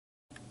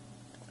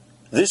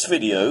This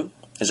video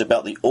is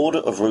about the order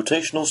of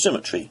rotational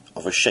symmetry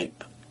of a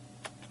shape.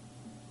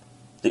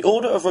 The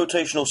order of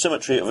rotational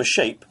symmetry of a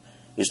shape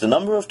is the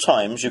number of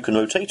times you can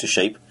rotate a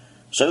shape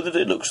so that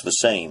it looks the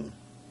same.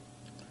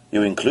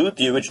 You include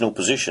the original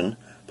position,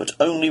 but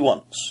only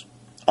once,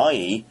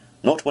 i.e.,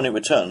 not when it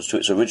returns to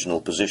its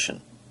original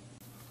position.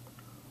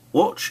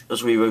 Watch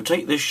as we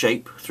rotate this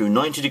shape through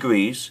 90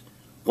 degrees,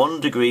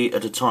 1 degree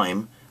at a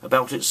time,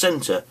 about its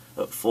centre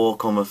at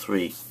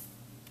 4,3.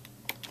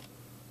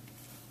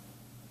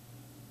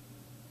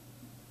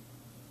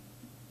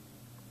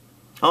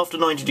 After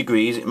 90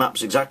 degrees it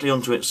maps exactly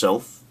onto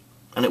itself,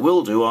 and it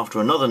will do after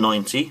another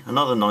 90,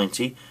 another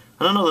 90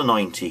 and another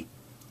 90,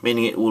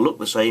 meaning it will look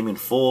the same in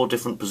 4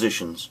 different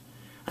positions,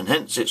 and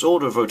hence its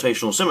order of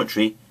rotational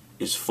symmetry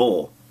is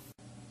 4.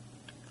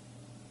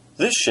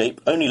 This shape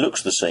only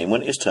looks the same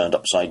when it is turned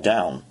upside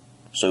down,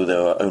 so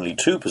there are only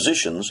 2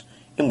 positions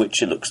in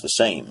which it looks the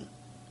same.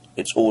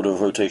 Its order of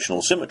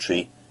rotational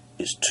symmetry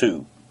is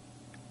 2.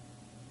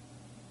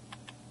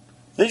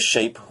 This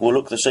shape will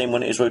look the same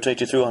when it is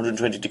rotated through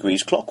 120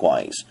 degrees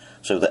clockwise,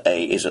 so that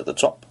A is at the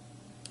top,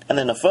 and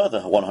then a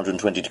further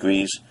 120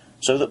 degrees,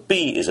 so that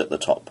B is at the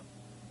top.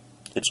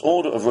 Its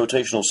order of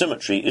rotational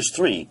symmetry is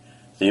 3,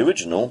 the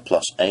original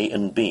plus A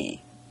and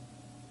B.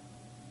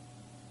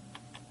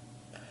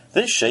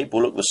 This shape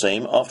will look the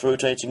same after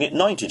rotating it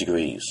 90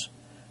 degrees.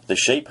 The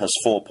shape has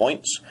 4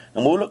 points,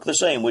 and will look the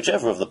same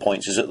whichever of the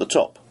points is at the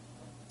top.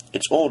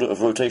 Its order of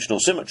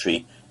rotational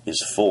symmetry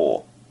is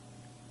 4.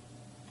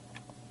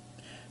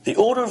 The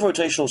order of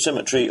rotational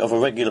symmetry of a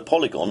regular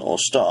polygon or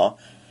star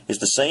is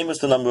the same as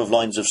the number of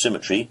lines of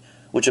symmetry,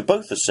 which are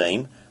both the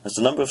same as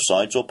the number of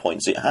sides or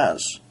points it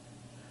has.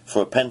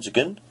 For a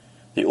pentagon,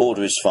 the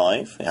order is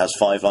 5, it has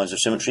 5 lines of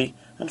symmetry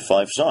and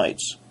 5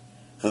 sides.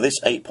 For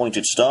this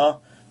 8-pointed star,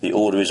 the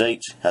order is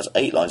 8, has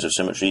 8 lines of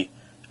symmetry,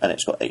 and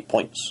it's got 8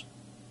 points.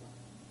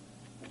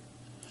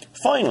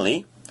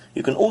 Finally,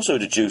 you can also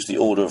deduce the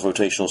order of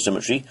rotational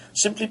symmetry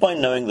simply by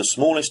knowing the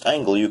smallest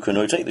angle you can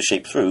rotate the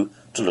shape through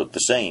to look the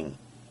same.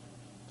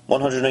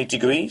 180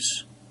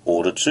 degrees,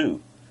 order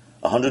 2.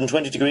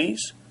 120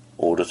 degrees,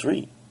 order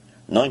 3.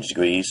 90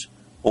 degrees,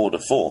 order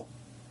 4.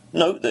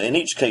 Note that in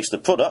each case the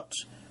product,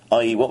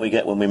 i.e. what we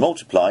get when we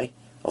multiply,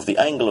 of the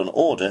angle and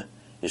order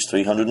is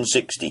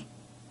 360.